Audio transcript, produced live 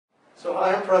So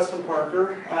hi, I'm Preston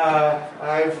Parker.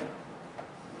 I've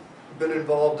been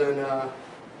involved in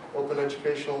open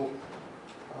educational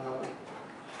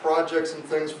projects and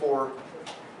things for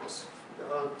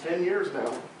 10 years now.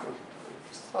 I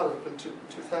thought it was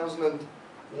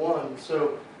 2001.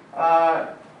 So I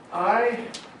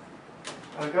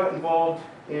got involved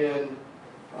in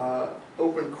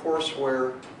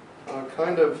OpenCourseWare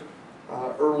kind of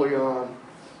early on,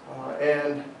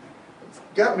 and it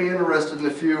got me interested in a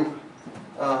few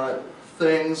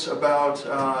things about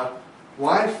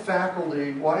why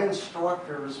faculty, why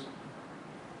instructors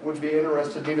would be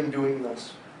interested in even doing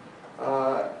this.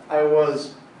 I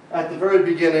was, at the very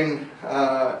beginning,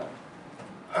 I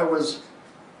was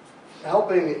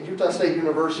helping Utah State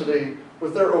University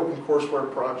with their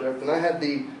OpenCourseWare project, and I had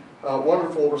the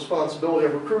wonderful responsibility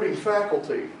of recruiting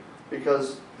faculty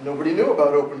because nobody knew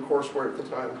about OpenCourseWare at the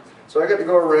time. So I got to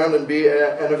go around and be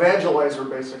an evangelizer,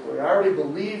 basically. I already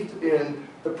believed in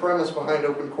the premise behind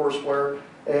OpenCourseWare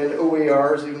and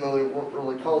OERs, even though they weren't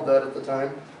really called that at the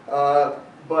time.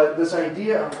 But this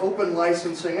idea of open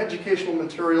licensing, educational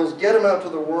materials, get them out to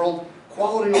the world,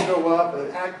 quality will go up,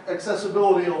 and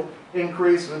accessibility will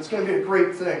increase, and it's going to be a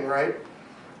great thing, right?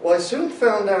 Well, I soon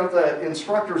found out that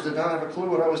instructors did not have a clue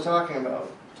what I was talking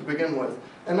about to begin with.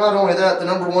 And not only that, the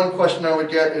number one question I would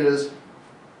get is,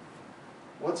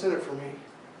 what's in it for me?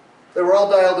 They were all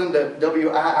dialed into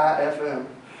WIIFM.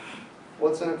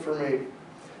 What's in it for me?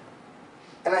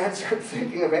 And I had to start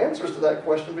thinking of answers to that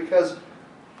question, because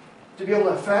to be able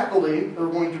to have faculty that are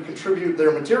going to contribute their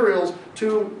materials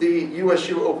to the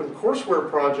USU OpenCourseWare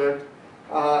project,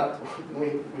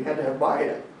 we had to have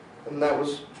buy-in. And that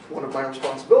was one of my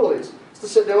responsibilities, is to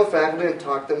sit down with faculty and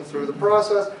talk them through the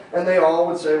process. And they all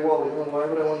would say, well, why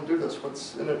would I want to do this?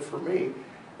 What's in it for me?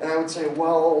 And I would say,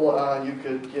 well, you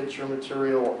could get your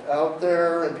material out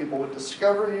there and people would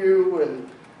discover you, and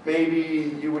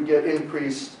maybe you would get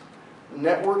increased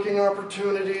networking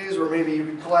opportunities, or maybe you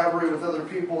could collaborate with other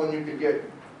people and you could get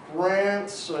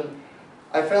grants. And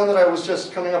I found that I was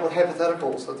just coming up with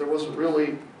hypotheticals, that there wasn't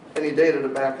really any data to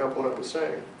back up what I was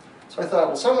saying. So I thought,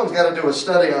 well, someone's got to do a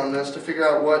study on this to figure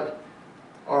out what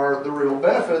are the real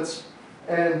benefits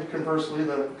and, conversely,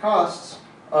 the costs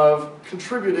of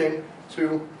contributing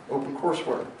to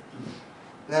OpenCourseWare.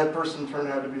 And that person turned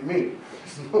out to be me,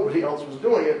 because nobody else was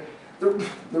doing it.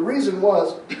 The reason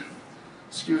was,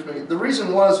 excuse me, the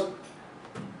reason was,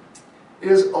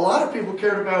 is a lot of people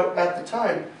cared about, at the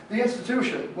time, the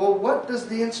institution. Well, what does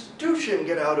the institution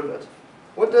get out of it?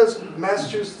 What does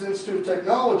Massachusetts Institute of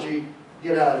Technology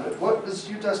get out of it? What does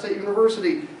Utah State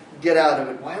University get out of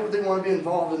it? Why would they want to be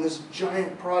involved in this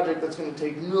giant project that's going to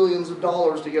take millions of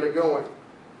dollars to get it going?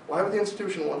 Why would the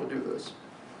institution want to do this?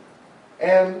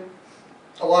 And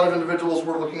a lot of individuals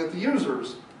were looking at the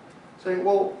users, saying,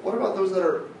 well, what about those that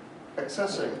are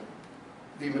accessing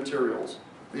the materials,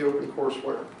 the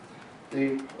OpenCourseWare,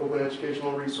 the open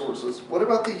educational resources? What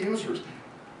about the users?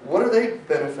 What are they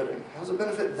benefiting? How does it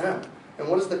benefit them? And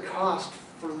what is the cost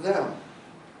for them?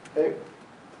 Okay?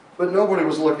 But nobody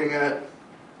was looking at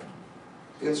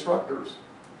the instructors.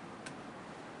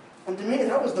 And to me,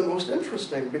 that was the most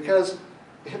interesting, because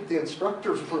if the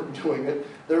instructors weren't doing it,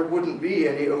 there wouldn't be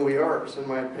any OERs, in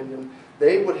my opinion.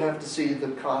 They would have to see the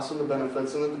costs and the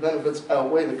benefits, and if the benefits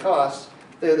outweigh the costs,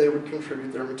 they would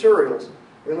contribute their materials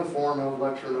in the form of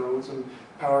lecture notes and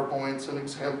PowerPoints and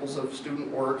examples of student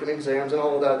work and exams and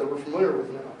all of that we're familiar with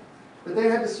now. But they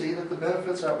had to see that the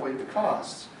benefits outweighed the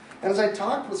costs. And as I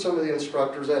talked with some of the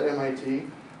instructors at MIT,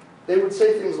 they would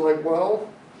say things like, well,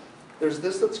 there's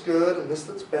this that's good and this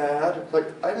that's bad. Like,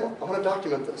 I want to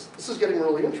document this. This is getting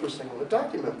really interesting. I want to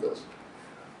document this.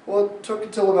 Well, it took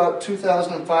until about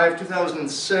 2005,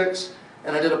 2006,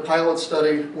 and I did a pilot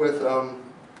study with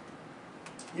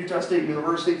Utah State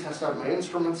University, test out my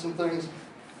instruments and things.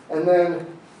 And then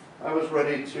I was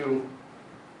ready to,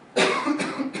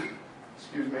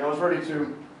 excuse me, I was ready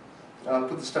to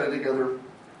put the study together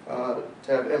to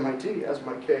have MIT as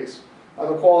my case.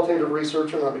 I'm a qualitative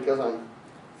researcher, not because I'm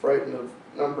frightened of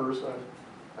numbers.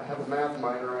 I have a math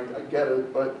minor, I get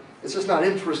it, but it's just not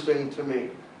interesting to me.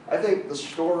 I think the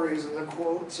stories and the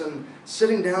quotes and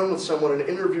sitting down with someone and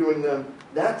interviewing them,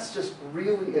 that's just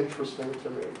really interesting to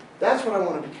me. That's what I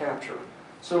wanted to capture.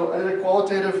 So I did a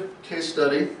qualitative case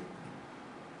study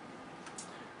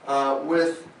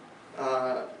with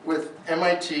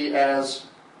MIT as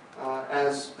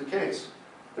the case.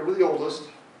 They were the oldest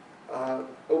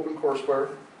OpenCourseWare,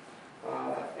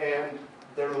 and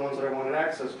they're the ones that I wanted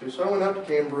access to. So I went out to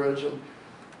Cambridge and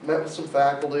met with some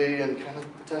faculty and kind of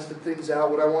tested things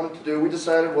out, what I wanted to do. We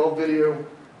decided, well, video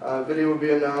Video would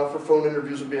be enough, or phone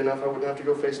interviews would be enough. I wouldn't have to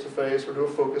go face-to-face or do a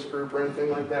focus group or anything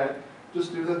like that.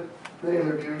 Just do the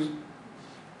interviews.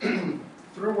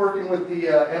 Through working with the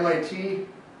MIT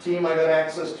team, I got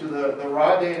access to the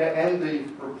raw data and the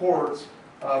reports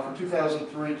for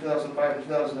 2003, 2005, and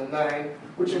 2009,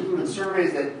 which included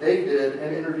surveys that they did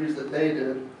and interviews that they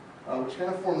did, which kind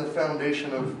of formed the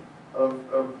foundation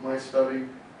of my study.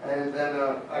 And then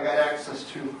I got access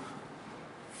to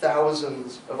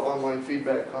thousands of online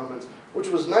feedback comments, which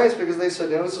was nice because they said,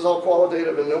 this is all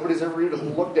qualitative and nobody's ever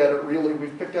even looked at it really.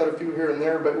 We've picked out a few here and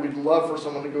there, but we'd love for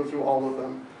someone to go through all of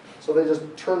them. So they just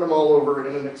turned them all over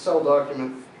in an Excel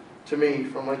document to me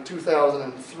from like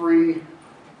 2003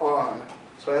 on.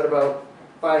 So I had about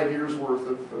 5 years worth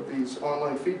of these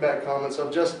online feedback comments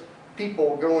of just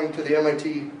people going to the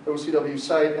MIT OCW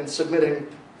site and submitting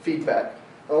feedback.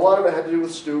 And a lot of it had to do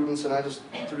with students, and I just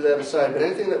threw that aside. But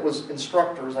anything that was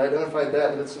instructors, I identified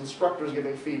that it's instructors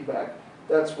giving feedback.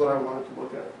 That's what I wanted to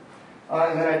look at.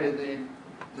 And then I did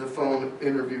the phone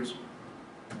interviews.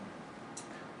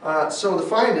 So the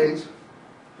findings,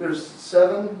 there's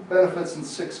 7 benefits and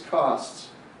 6 costs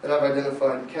that I've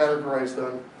identified and categorized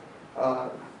them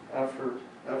after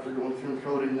going through and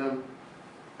coding them.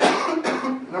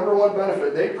 Number 1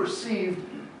 benefit, they perceived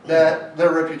that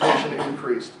their reputation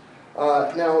increased.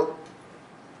 Now,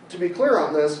 to be clear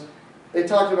on this, they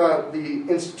talked about the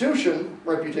institution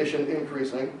reputation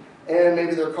increasing and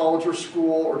maybe their college or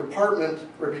school or department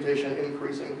reputation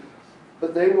increasing.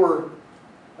 But they were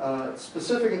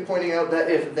specific in pointing out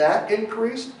that if that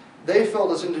increased, they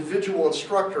felt as individual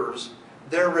instructors,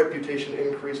 their reputation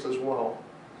increased as well.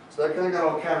 So that kind of got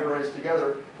all categorized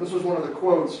together. This was one of the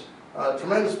quotes.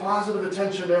 Tremendous positive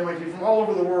attention to MIT from all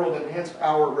over the world enhanced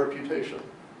our reputation.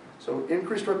 So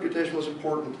increased reputation was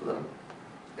important to them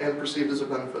and perceived as a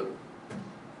benefit.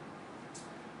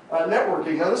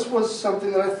 Networking. Now this was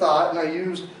something that I thought and I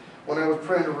used when I was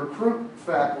trying to recruit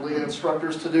faculty and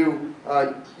instructors to do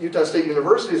Utah State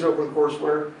University's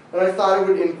OpenCourseWare, and I thought it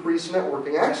would increase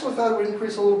networking. I actually thought it would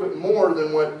increase a little bit more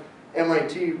than what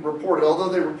MIT reported. Although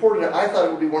they reported it, I thought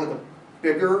it would be one of the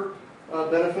bigger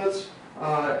benefits.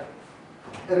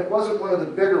 And it wasn't one of the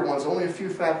bigger ones. Only a few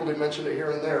faculty mentioned it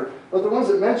here and there. But the ones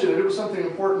that mentioned it, it was something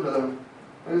important to them.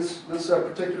 And this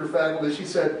particular faculty, she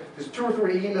said, there's 2 or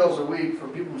 3 emails a week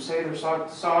from people who say they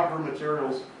saw her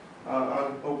materials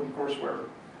on OpenCourseWare.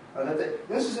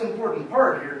 This is an important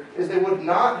part here, is they would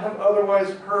not have otherwise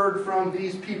heard from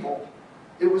these people.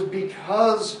 It was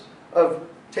because of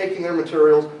taking their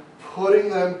materials, putting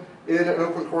them in an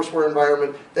OpenCourseWare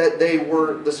environment that they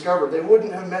were discovered. They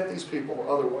wouldn't have met these people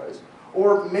otherwise.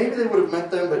 Or maybe they would have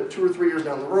met them, but 2 or 3 years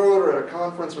down the road or at a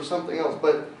conference or something else.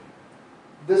 But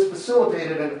this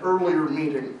facilitated an earlier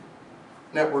meeting,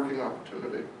 networking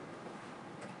opportunity.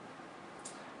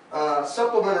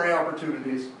 Supplementary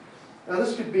opportunities. Now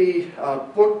this could be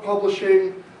book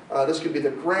publishing, this could be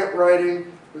the grant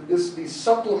writing, these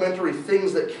supplementary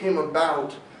things that came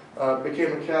about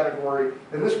became a category.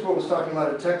 And this quote was talking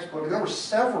about a textbook, and there were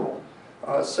several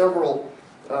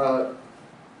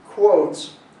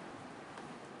quotes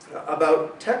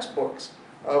about textbooks,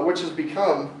 which has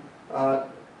become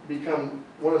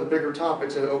one of the bigger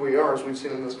topics in OERs we've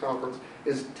seen in this conference,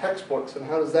 is textbooks, and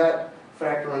how does that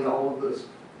factor into all of this?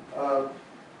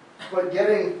 But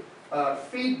getting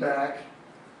feedback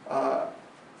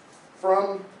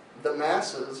from the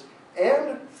masses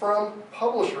and from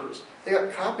publishers. They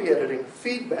got copy editing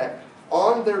feedback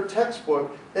on their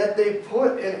textbook that they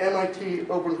put in MIT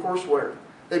OpenCourseWare.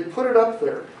 They put it up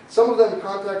there. Some of them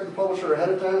contacted the publisher ahead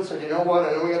of time and said, you know what,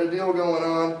 I know we got a deal going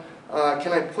on.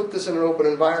 Can I put this in an open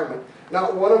environment?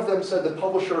 Not one of them said the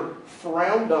publisher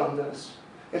frowned on this.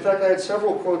 In fact, I had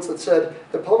several quotes that said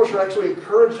the publisher actually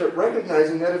encouraged it,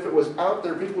 recognizing that if it was out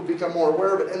there, people would become more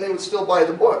aware of it and they would still buy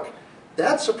the book.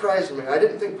 That surprised me. I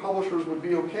didn't think publishers would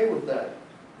be okay with that.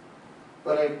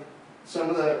 But some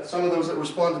of those that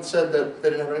responded said that they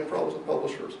didn't have any problems with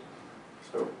publishers.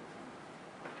 So,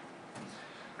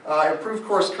 improved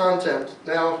course content.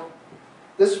 Now,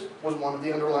 this was one of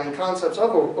the underlying concepts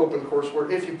of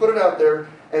OpenCourseWare. If you put it out there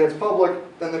and it's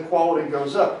public, then the quality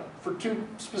goes up for 2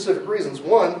 specific reasons.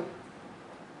 One,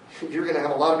 you're going to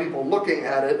have a lot of people looking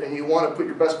at it, and you want to put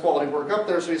your best quality work up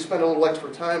there, so you spend a little extra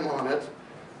time on it.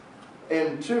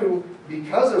 And 2,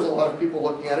 because there's a lot of people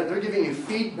looking at it, they're giving you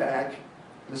feedback,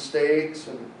 mistakes,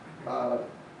 and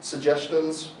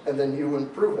suggestions, and then you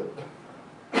improve it.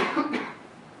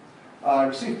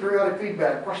 Receive periodic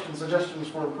feedback, questions, suggestions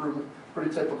for improvement.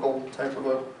 Pretty typical type of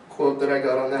a quote that I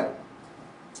got on that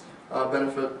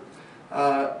benefit.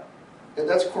 And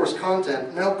that's course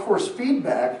content. Now course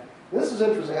feedback. This is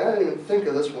interesting. I didn't even think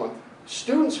of this one.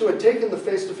 students who had taken the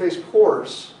face-to-face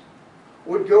course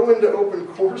would go into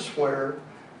OpenCourseWare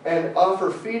and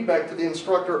offer feedback to the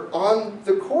instructor on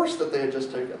the course that they had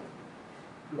just taken,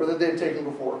 or that they had taken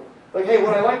before. Like, hey,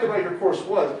 what I liked about your course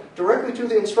was, directly to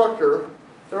the instructor,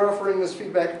 they're offering this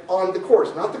feedback on the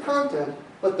course, not the content,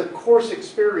 but the course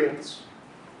experience.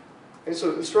 And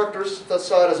so instructors thus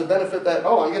saw it as a benefit that,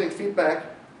 oh, I'm getting feedback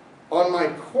on my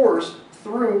course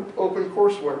through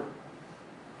OpenCourseWare.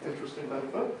 Interesting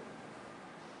benefit.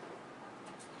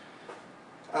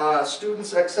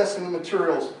 Students accessing the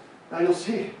materials. Now you'll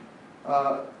see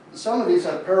some of these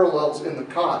have parallels in the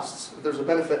costs. There's a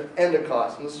benefit and a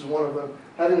cost, and this is one of them.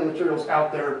 Having the materials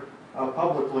out there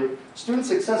publicly. Students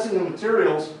accessing the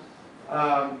materials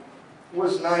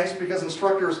was nice because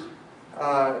instructors,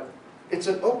 it's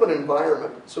an open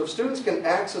environment. So if students can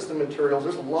access the materials,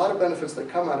 there's a lot of benefits that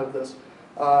come out of this.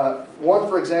 One,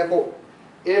 for example,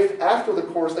 if after the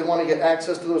course they want to get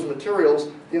access to those materials,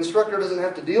 the instructor doesn't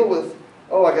have to deal with,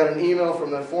 oh, I got an email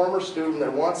from the former student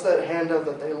that wants that handout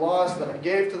that they lost, that I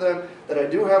gave to them, that I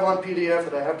do have on PDF,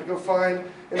 that I have to go find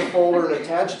in a folder and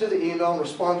attach to the email and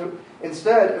respond to it.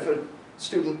 Instead, if a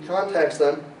student contacts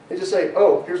them, they just say,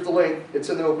 oh, here's the link, it's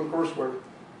in the OpenCourseWare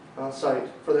site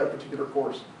for that particular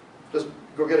course. Just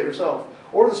go get it yourself.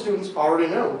 Or the students already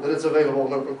know that it's available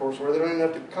in OpenCourseWare. They don't even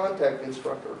have to contact the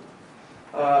instructor.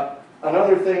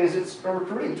 Another thing is it's a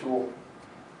recruiting tool.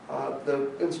 The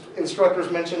instructors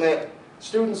mentioned that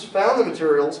students found the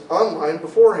materials online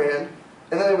beforehand,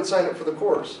 and then they would sign up for the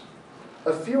course.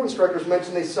 A few instructors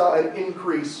mentioned they saw an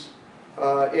increase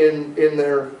in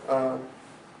their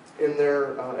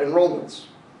enrollments,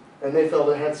 and they felt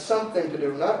it had something to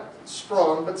do, not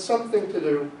strong, but something to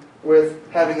do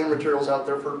with having their materials out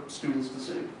there for students to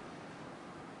see.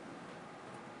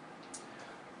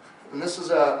 And this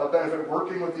is a benefit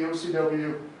working with the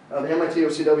OCW, the MIT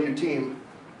OCW team.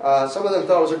 Some of them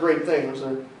thought it was a great thing.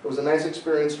 It was a nice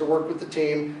experience to work with the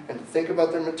team and to think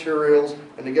about their materials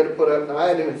and to get it put up. Now, I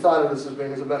hadn't even thought of this as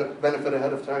being a benefit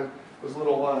ahead of time. I was a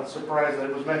little surprised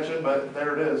that it was mentioned, but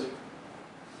there it is.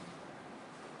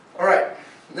 All right,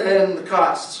 then the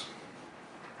costs.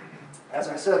 As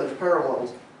I said, there's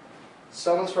parallels.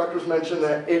 Some instructors mentioned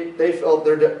that they felt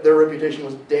their reputation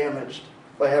was damaged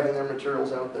by having their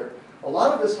materials out there. A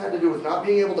lot of this had to do with not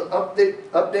being able to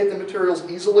update the materials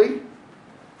easily,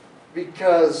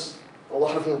 because a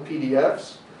lot of them are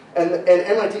PDFs. And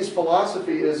MIT's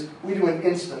philosophy is we do an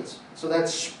instance. So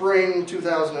that's spring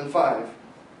 2005,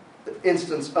 the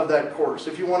instance of that course.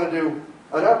 If you want to do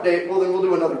an update, well then we'll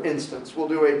do another instance. We'll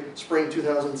do a spring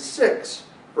 2006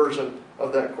 version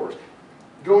of that course.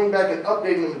 Going back and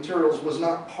updating the materials was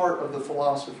not part of the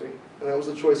philosophy. And that was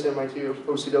the choice MIT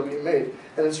OCW made.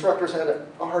 And instructors had a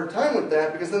hard time with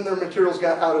that because then their materials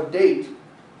got out of date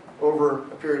over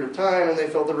a period of time, and they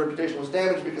felt their reputation was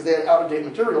damaged because they had out-of-date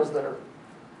materials there.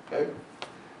 Okay?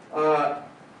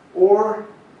 Or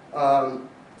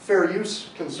fair use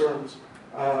concerns,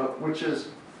 which is,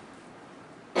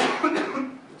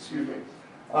 excuse me,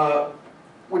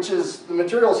 which is the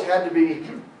materials had to be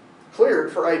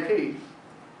cleared for IP,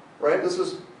 right? This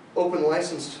is open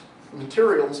licensed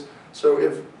materials, so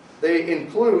if they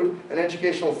include an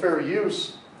educational fair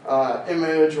use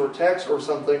image or text or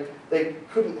something, they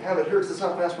couldn't have it here because it's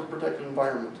not password protected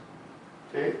environment.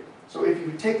 Okay? So if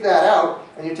you take that out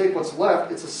and you take what's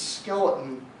left, it's a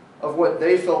skeleton of what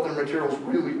they felt their materials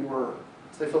really were.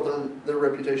 So they felt their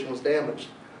reputation was damaged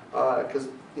because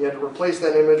you had to replace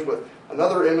that image with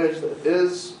another image that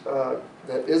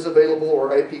is available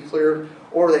or IP cleared,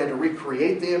 or they had to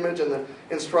recreate the image, and the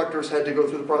instructors had to go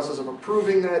through the process of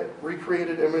approving that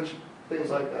recreated image, things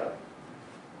like that.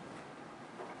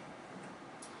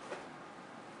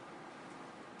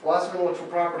 Loss of intellectual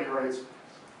property rights.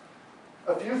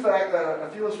 A few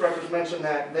instructors mentioned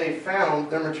that they found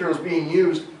their materials being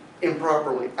used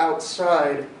improperly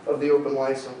outside of the open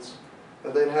license.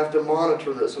 That they'd have to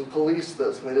monitor this and police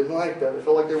this, and they didn't like that. They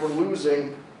felt like they were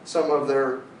losing some of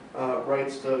their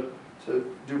rights to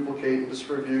duplicate and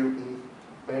distribute and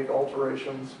make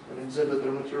alterations and exhibit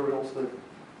their materials, the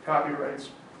copyrights.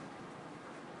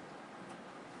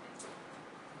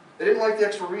 They didn't like the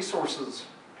extra resources,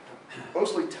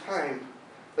 mostly time,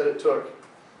 that it took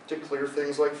to clear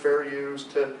things like fair use,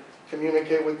 to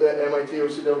communicate with the MIT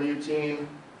OCW team.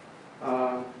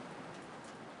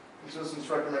 This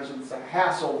instructor mentioned it's a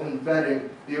hassle in vetting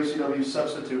the OCW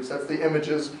substitutes. That's the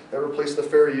images that replace the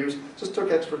fair use. It just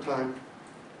took extra time.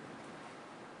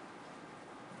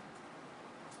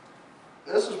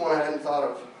 This is one I hadn't thought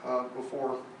of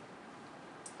before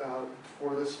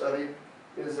this study,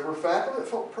 is there were faculty that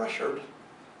felt pressured,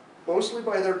 mostly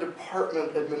by their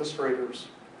department administrators.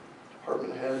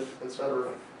 department head, etc.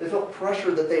 They felt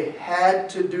pressure that they had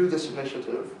to do this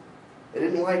initiative. They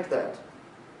didn't like that.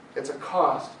 It's a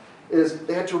cost.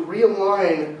 They had to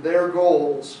realign their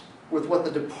goals with what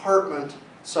the department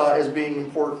saw as being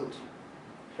important.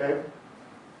 Okay?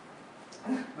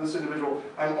 This individual,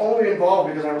 I'm only involved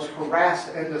because I was harassed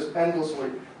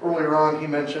endlessly. Earlier on, he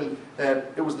mentioned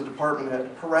that it was the department head,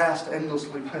 harassed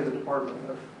endlessly by the department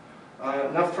head.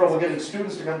 Enough trouble getting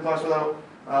students to come to class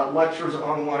without lectures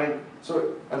online.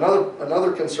 So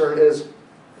another concern is,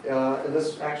 and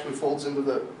this actually folds into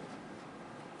the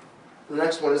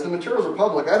next one, is the materials are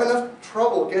public. I have enough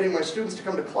trouble getting my students to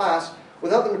come to class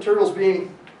without the materials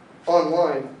being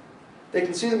online. They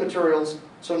can see the materials,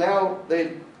 so now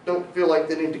they don't feel like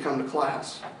they need to come to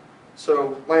class.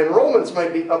 So my enrollments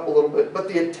might be up a little bit, but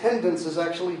the attendance is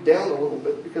actually down a little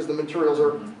bit because the materials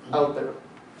are out there.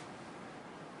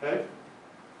 Okay?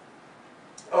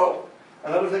 Oh,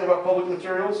 another thing about public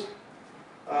materials,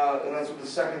 and that's what the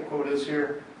second quote is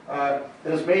here, it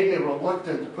has made me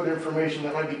reluctant to put information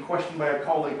that might be questioned by a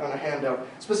colleague on a handout.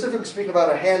 Specifically speaking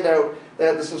about a handout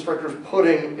that this instructor is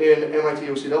putting in MIT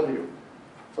OCW.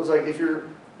 So it's like, if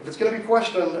it's going to be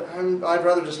questioned, I'd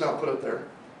rather just not put it there.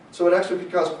 So it actually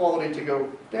could cause quality to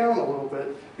go down a little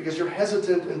bit because you're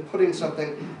hesitant in putting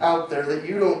something out there that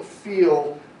you don't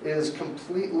feel is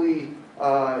completely,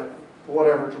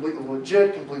 completely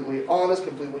legit, completely honest,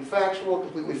 completely factual,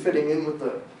 completely fitting in with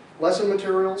the lesson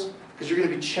materials, because you're going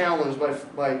to be challenged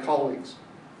by colleagues.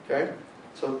 Okay?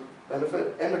 So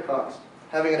benefit and a cost.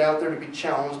 Having it out there to be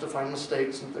challenged to find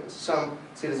mistakes and things. Some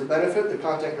see it as a benefit, the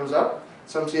content goes up.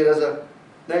 Some see it as a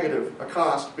negative, a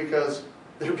cost, because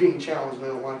they're being challenged and they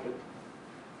don't like it.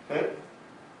 Okay?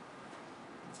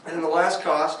 And then the last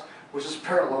cost, which is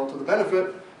parallel to the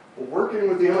benefit, working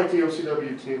with the MIT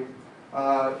OCW team.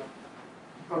 A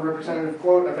representative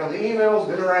quote, I found the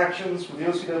emails, interactions with the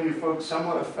OCW folks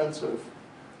somewhat offensive.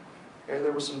 Okay,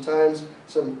 there was some times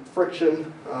some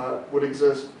friction would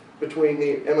exist between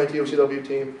the MIT OCW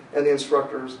team and the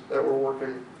instructors that were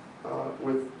working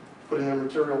with putting their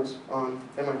materials on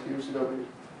MIT OCW.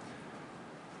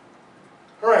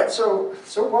 All right, so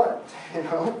what, you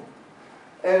know?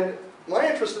 And my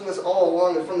interest in this all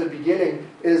along and from the beginning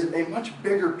is a much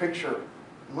bigger picture,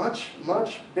 much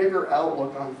bigger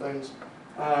outlook on things,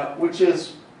 which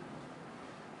is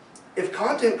if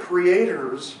content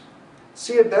creators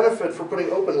see a benefit for putting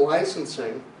open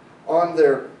licensing on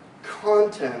their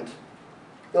content,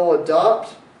 they'll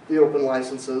adopt the open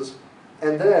licenses,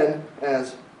 and then,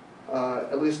 as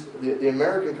at least the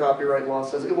American copyright law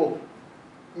says, it will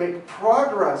make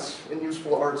progress in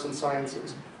useful arts and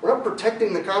sciences. We're not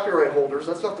protecting the copyright holders.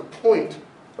 That's not the point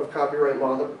of copyright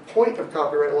law. The point of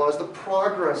copyright law is the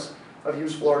progress of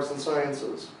useful arts and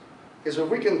sciences. Okay, so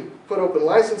if we can put open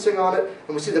licensing on it,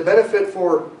 and we see the benefit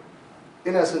for,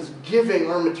 in essence,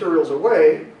 giving our materials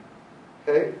away,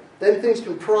 okay, then things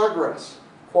can progress.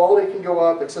 Quality can go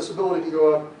up, accessibility can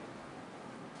go up,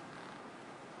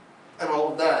 and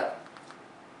all of that.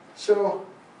 So,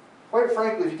 quite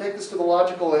frankly, if you take this to the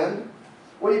logical end,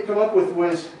 what you come up with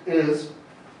is,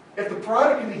 if the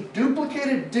product can be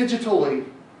duplicated digitally,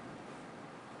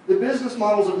 the business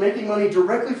models of making money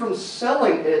directly from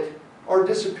selling it are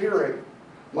disappearing.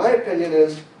 My opinion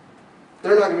is,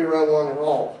 they're not going to be around long at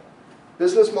all.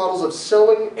 Business models of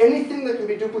selling anything that can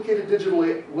be duplicated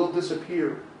digitally will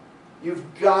disappear.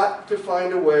 You've got to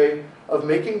find a way of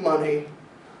making money,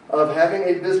 of having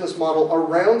a business model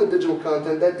around the digital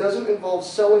content that doesn't involve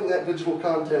selling that digital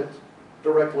content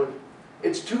directly.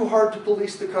 It's too hard to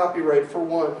police the copyright, for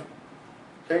one.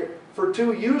 Okay? For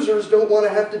two, users don't want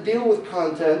to have to deal with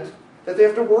content that they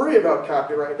have to worry about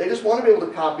copyright. They just want to be able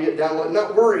to copy it, download it,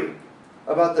 not worry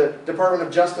about the Department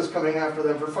of Justice coming after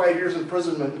them for 5 years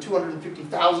imprisonment and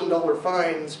 $250,000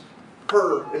 fines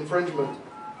per infringement.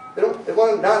 They want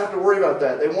to not have to worry about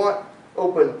that. They want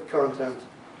open content.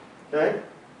 Okay?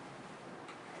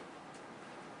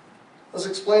 I was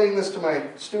explaining this to my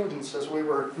students as we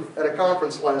were at a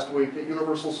conference last week at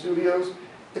Universal Studios.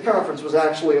 The conference was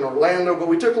actually in Orlando, but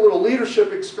we took a little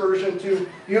leadership excursion to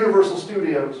Universal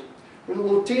Studios. It was a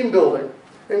little team building.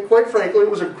 And quite frankly,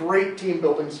 it was a great team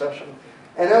building session.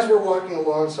 And as we're walking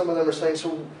along, some of them are saying,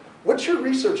 so what's your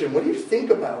research in? What do you think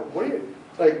about? What do you,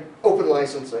 like, open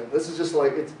licensing? This is just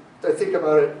like, I think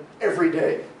about it every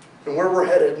day and where we're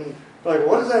headed. And like,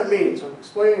 what does that mean? So I'm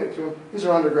explaining it to them. These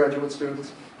are undergraduate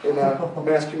students in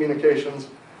mass communications.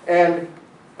 And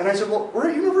I said, well, we're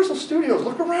at Universal Studios.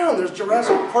 Look around. There's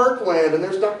Jurassic Park land, and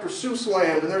there's Dr. Seuss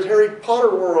land, and there's Harry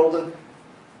Potter world. And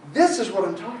this is what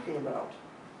I'm talking about.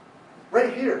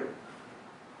 Right here.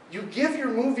 You give your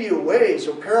movie away,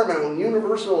 so Paramount and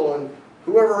Universal and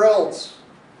whoever else,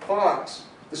 Fox,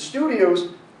 the studios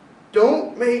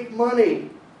don't make money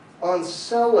on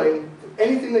selling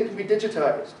anything that can be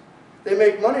digitized. They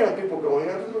make money on people going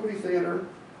out to the movie theater,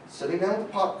 sitting down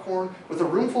with popcorn, with a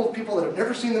room full of people that have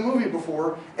never seen the movie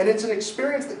before, and it's an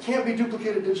experience that can't be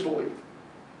duplicated digitally.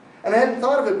 And I hadn't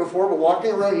thought of it before, but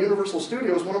walking around Universal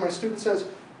Studios, one of my students says,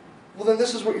 well, then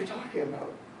this is what you're talking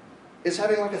about. It's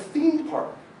having like a theme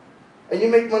park. And you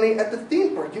make money at the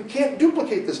theme park. You can't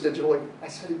duplicate this digitally. I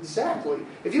said, exactly.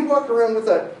 If you walk around with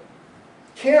a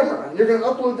camera and you're going to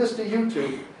upload this to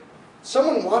YouTube,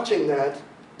 someone watching that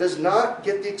does not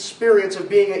get the experience of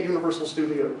being at Universal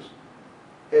Studios.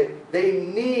 Okay? They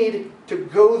need to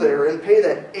go there and pay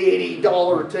that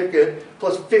 $80 ticket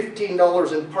plus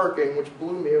 $15 in parking, which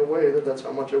blew me away that that's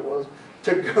how much it was,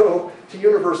 to go to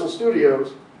Universal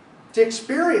Studios to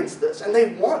experience this. And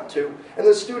they want to. And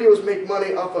the studios make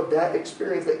money off of that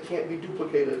experience that can't be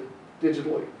duplicated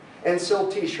digitally. And sell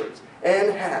t-shirts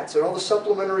and hats and all the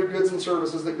supplementary goods and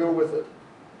services that go with it.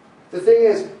 The thing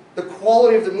is, the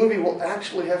quality of the movie will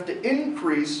actually have to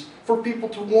increase for people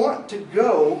to want to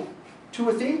go to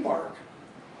a theme park.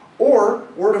 Or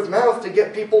word of mouth to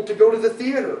get people to go to the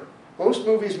theater. Most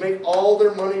movies make all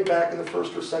their money back in the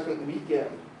first or second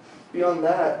weekend. Beyond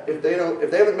that, if they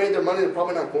haven't made their money, they're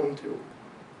probably not going to.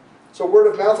 So word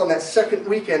of mouth on that second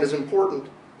weekend is important,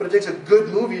 but it takes a good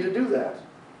movie to do that.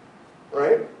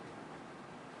 Right?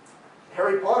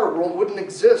 Harry Potter world wouldn't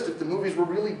exist if the movies were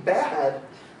really bad.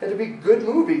 It had to be good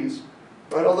movies.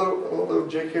 Right? Although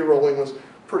J.K. Rowling was a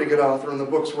pretty good author and the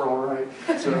books were all right.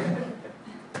 So,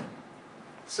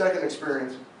 second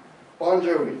experience, Bon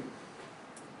Jovi.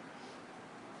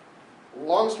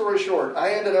 Long story short,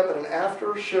 I ended up at an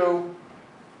after-show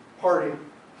party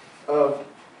of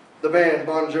the band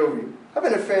Bon Jovi. I've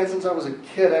been a fan since I was a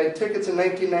kid. I had tickets in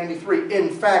 1993. In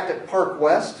fact, at Park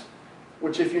West,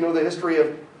 which if you know the history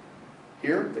of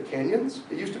here, the canyons,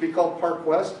 it used to be called Park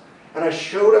West. And I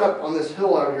showed up on this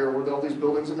hill out here where all these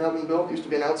buildings have now been built. It used to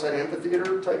be an outside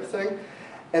amphitheater type thing.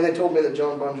 And they told me that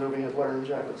John Bon Jovi had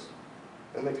laryngitis.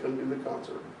 And they couldn't do the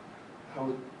concert. I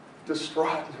was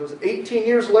distraught. It was 18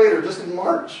 years later, just in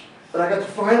March, that I got to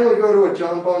finally go to a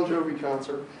John Bon Jovi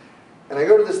concert. And I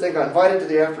go to this thing, got invited to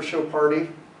the after-show party,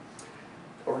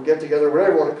 or get-together,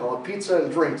 whatever you want to call it. Pizza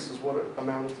and drinks is what it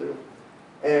amounted to.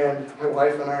 And my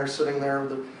wife and I are sitting there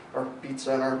with our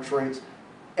pizza and our drinks.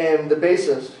 And the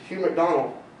bassist, Hugh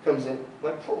McDonald, comes in. I'm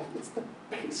like, oh, it's the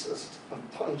bassist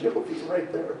of Bon Jovi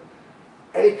right there.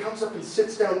 And he comes up and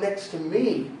sits down next to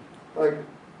me. Like,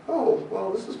 oh,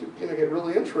 well, this is going to get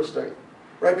really interesting.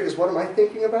 Right? Because what am I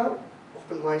thinking about?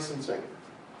 Open licensing.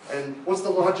 And what's the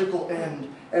logical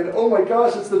end? And oh my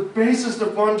gosh, it's the bassist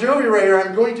of Bon Jovi right here.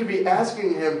 I'm going to be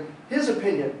asking him his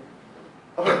opinion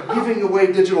about giving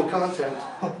away digital content.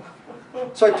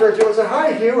 So I turned to him and said,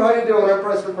 hi Hugh, how you doing? I'm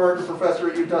Preston Parker, professor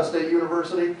at Utah State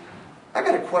University. I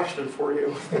got a question for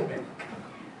you.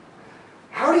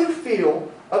 How do you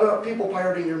feel about people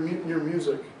pirating your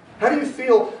music? How do you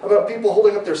feel about people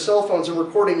holding up their cell phones and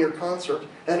recording your concert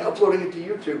and uploading it to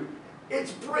YouTube?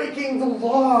 It's breaking the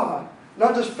law.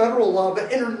 Not just federal law,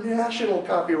 but international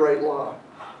copyright law.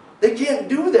 They can't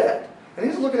do that. And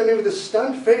he's looking at me with a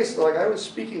stunned face like I was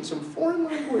speaking some foreign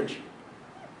language.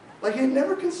 Like he had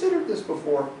never considered this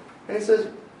before. And he says,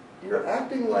 you're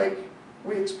acting like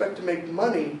we expect to make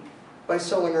money by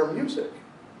selling our music.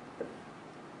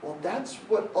 Well, that's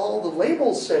what all the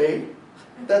labels say,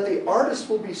 that the artists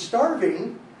will be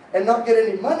starving and not get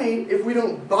any money if we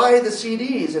don't buy the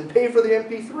CDs and pay for the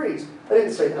MP3s. I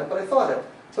didn't say that, but I thought it.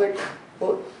 It's like,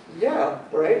 well, yeah,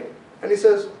 right? And he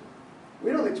says,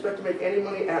 we don't expect to make any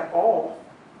money at all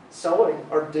selling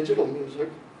our digital music,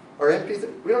 our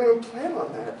MP3. We don't even plan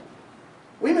on that.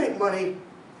 We make money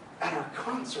at our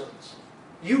concerts.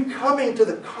 You coming to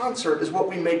the concert is what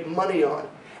we make money on.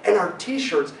 And our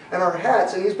t-shirts and our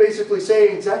hats. And he's basically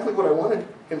saying exactly what I wanted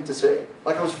him to say.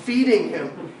 Like I was feeding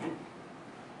him.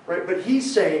 Right? But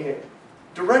he's saying it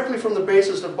directly from the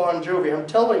basis of Bon Jovi. I'm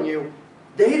telling you,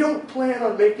 they don't plan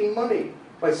on making money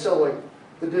by selling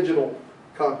the digital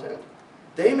content.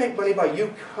 They make money by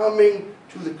you coming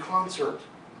to the concert.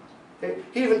 Okay?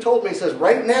 He even told me, he says,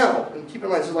 right now, and keep in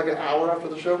mind this is like an hour after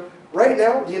the show, right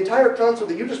now, the entire concert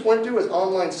that you just went to is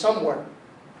online somewhere.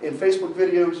 In Facebook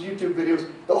videos, YouTube videos.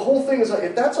 The whole thing is,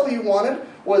 if that's all you wanted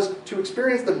was to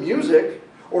experience the music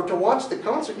or to watch the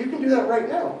concert, you can do that right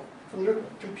now from your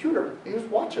computer. You just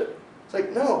watch it. It's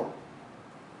like, no.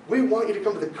 We want you to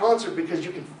come to the concert because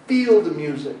you can feel the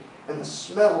music and the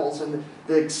smells and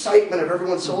the excitement of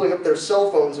everyone holding up their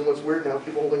cell phones, and what's weird now,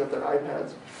 people holding up their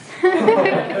iPads.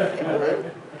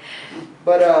 Right?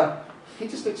 But he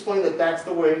just explained that that's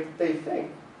the way they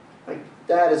think. Like,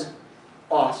 that is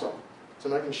awesome. So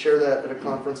then I can share that at a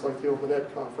conference like the Open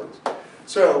Ed conference.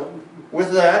 So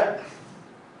with that,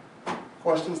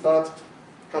 questions, thoughts,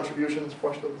 contributions,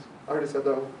 questions? I already said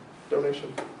that.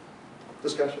 Donation,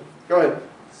 discussion. Go ahead.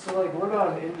 So like, what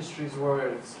about in industries where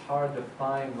it's hard to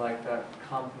find like that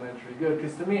complementary good?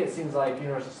 Because to me it seems like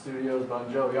Universal Studios, Bon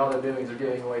Jovi, all they're doing is they're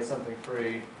giving away something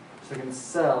free so they can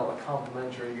sell a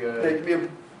complementary good. They can be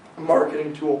a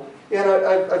marketing tool. And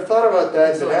I've thought about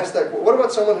that and asked that. What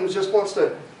about someone who just wants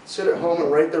to sit at home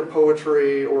and write their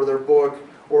poetry or their book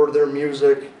or their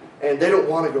music, and they don't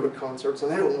want to go to concerts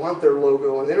and they don't want their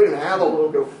logo and they don't even have a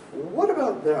logo? What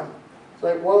about them? It's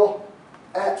like, well,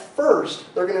 at first,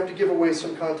 they're going to have to give away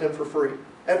some content for free.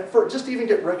 At first, just to even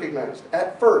get recognized.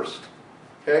 At first.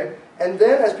 Okay? And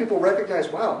then as people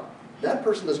recognize, wow, that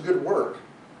person does good work.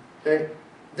 Okay?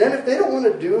 Then if they don't want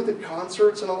to do the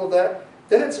concerts and all of that,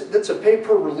 then it's a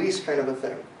pay-per-release kind of a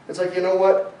thing. It's like, you know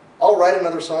what? I'll write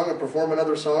another song and perform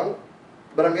another song,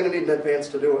 but I'm going to need an advance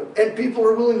to do it. And people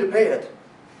are willing to pay it,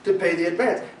 to pay the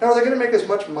advance. Now, are they going to make as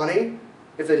much money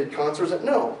if they did concerts?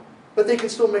 No. But they can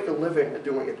still make a living at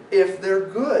doing it, if they're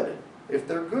good. If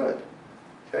they're good.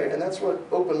 Okay? And that's what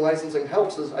open licensing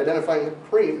helps, is identifying the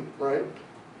cream, right?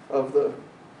 Of the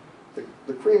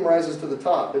cream rises to the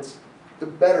top. It's the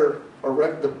better, or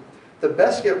the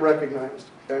best get recognized.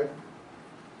 Okay?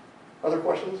 Other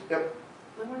questions? Yep.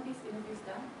 When were these interviews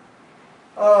done?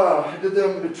 I did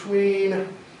them between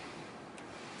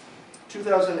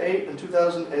 2008 and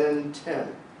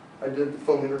 2010. I did the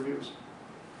phone interviews.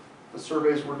 The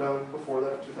surveys were done before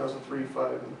that, 2003,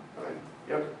 5, and 9.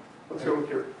 Yep. Let's go with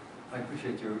here. I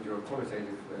appreciate your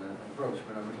qualitative approach,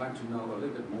 but I would like to know a little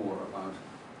bit more about,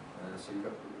 so you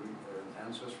got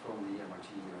answers from the MIT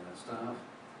staff.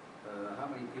 How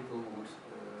many people would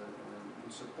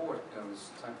support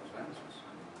those type of answers?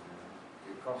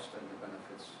 The cost and the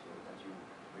benefits that you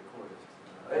recorded.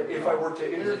 If I were to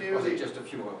interview, was it just a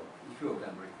few of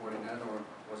them recording that, or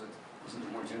was it a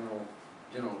more general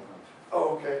approach?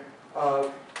 Oh, okay.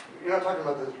 You're not talking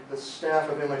about the staff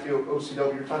of MIT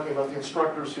OCW. You're talking about the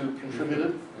instructors who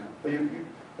contributed. Yeah. But you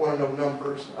want to know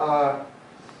numbers. I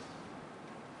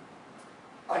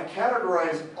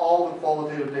categorized all the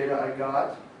qualitative data I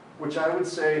got, which I would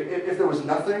say, if there was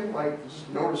nothing, like just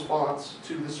no response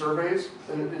to the surveys,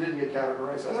 then it didn't get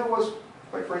categorized. And there was,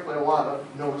 quite frankly, a lot of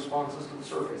no responses to the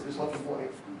surveys. There's left them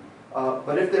blank.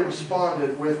 But if they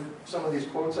responded with some of these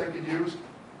quotes I could use,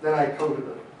 then I coded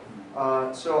it.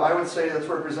 So I would say that's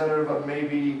representative of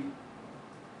maybe,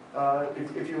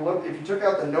 if you took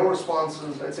out the no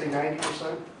responses, I'd say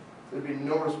 90%. There'd be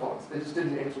no response. They just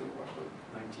didn't answer the question.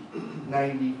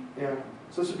 90, yeah.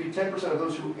 So this would be 10% of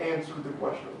those who answered the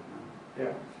question.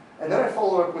 Yeah. And then I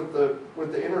follow up with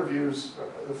the interviews,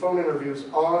 the phone interviews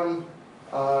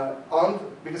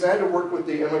because I had to work with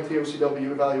the MIT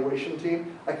OCW evaluation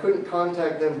team. I couldn't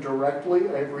contact them directly.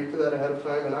 I agreed to that ahead of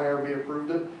time, and IRB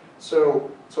approved it. So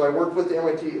I worked with the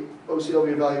MIT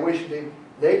OCW evaluation team.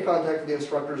 They contacted the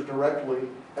instructors directly,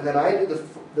 and then I did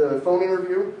the phone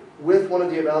interview with one of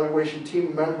the evaluation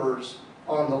team members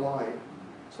on the line.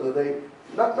 So they,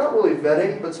 not really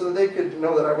vetting, but so that they could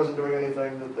know that I wasn't doing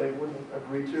anything that they wouldn't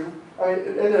agree to. I mean,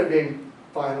 it ended up being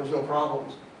fine. There was no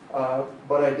problems.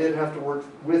 But I did have to work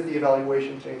with the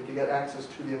evaluation team to get access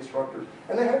to the instructors.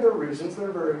 And they had their reasons.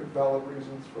 They're very valid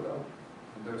reasons for that.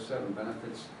 And there are certain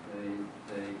benefits.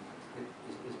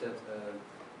 Is that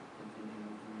in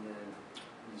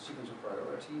the sequence of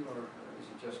priority, or is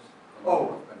it just in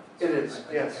order of benefits? It is,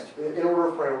 yes. In order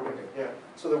of priority, okay. Yeah.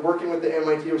 So the working with the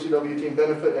MIT OCW team,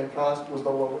 benefit and cost was the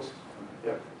lowest.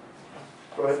 Yeah.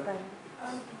 Go ahead.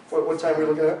 What time are we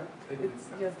looking at?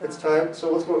 It's time.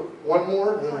 So let's go one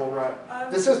more, and then we'll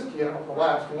wrap. This is, the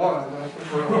last one. I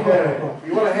think we're okay. If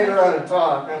you want to hang around and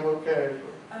talk, I'm okay.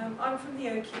 I'm from the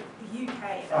UK,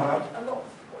 and a lot of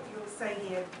what you're saying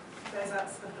here bears out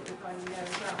stuff that we're finding there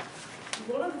as well.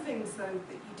 One of the things, though,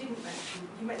 that you didn't mention,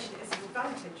 you mentioned it as an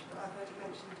advantage, but I've heard it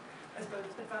mentioned as both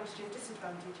advantage and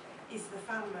disadvantage, is the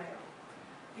fan mail.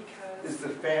 Because is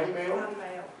the fan mail? Fan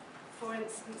mail. For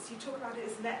instance, you talk about it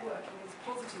as networking, it's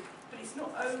positive, but it's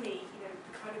not only the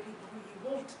kind of people who you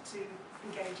want to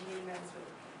engage in emails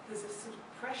with. There's a sort of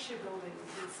pressure building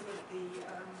with some of the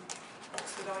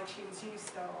Oxford iTunes U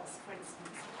stars, for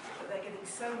instance, that they're getting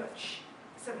so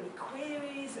many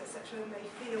queries, etc., and they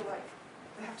feel like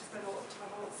they have to spend a lot of time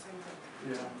answering them.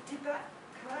 Yeah. Did that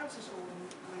come out at all in the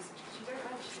research? Because you don't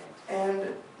mention it. And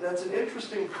that's an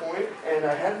interesting point, and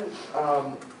I hadn't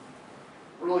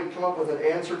really come up with an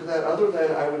answer to that other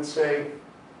than I would say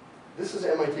this is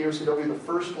MIT OCW, the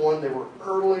first one. They were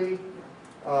early.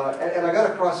 and I got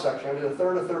a cross-section. I did a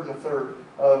third, a third, and a third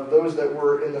of those that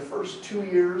were in the first 2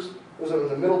 years, those that were in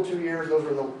the middle 2 years, those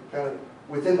were in the kind of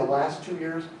within the last 2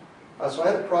 years. So I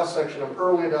had a cross-section of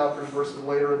early adopters versus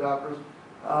later adopters.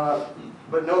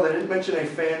 But no, they didn't mention a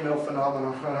fan mail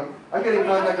phenomenon. I'm getting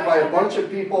contacted by a bunch of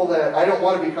people that I don't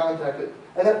want to be contacted,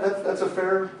 and that's a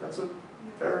fair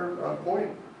point.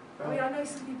 I mean, I know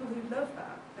some people who love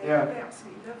that. They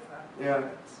absolutely love that. Yeah.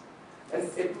 And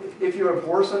if you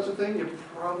abhor such a thing, you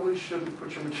probably shouldn't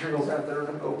put your materials out there in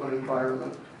an open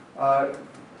environment.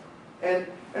 And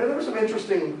there were some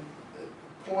interesting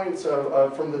points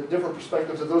from the different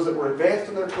perspectives of those that were advanced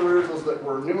in their careers, those that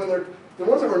were new in their. The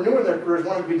ones that were new in their careers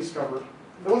wanted to be discovered.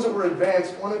 The ones that were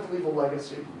advanced wanted to leave a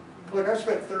legacy. Like, I've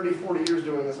spent 30, 40 years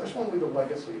doing this. I just want to leave a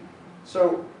legacy.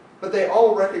 So, but they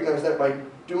all recognize that by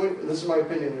doing, this is my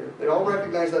opinion here, they all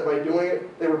recognize that by doing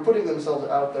it, they were putting themselves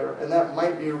out there, and that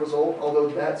might be a result, although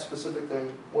that specific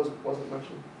thing wasn't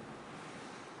mentioned.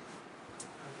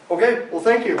 Okay, well,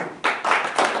 thank you.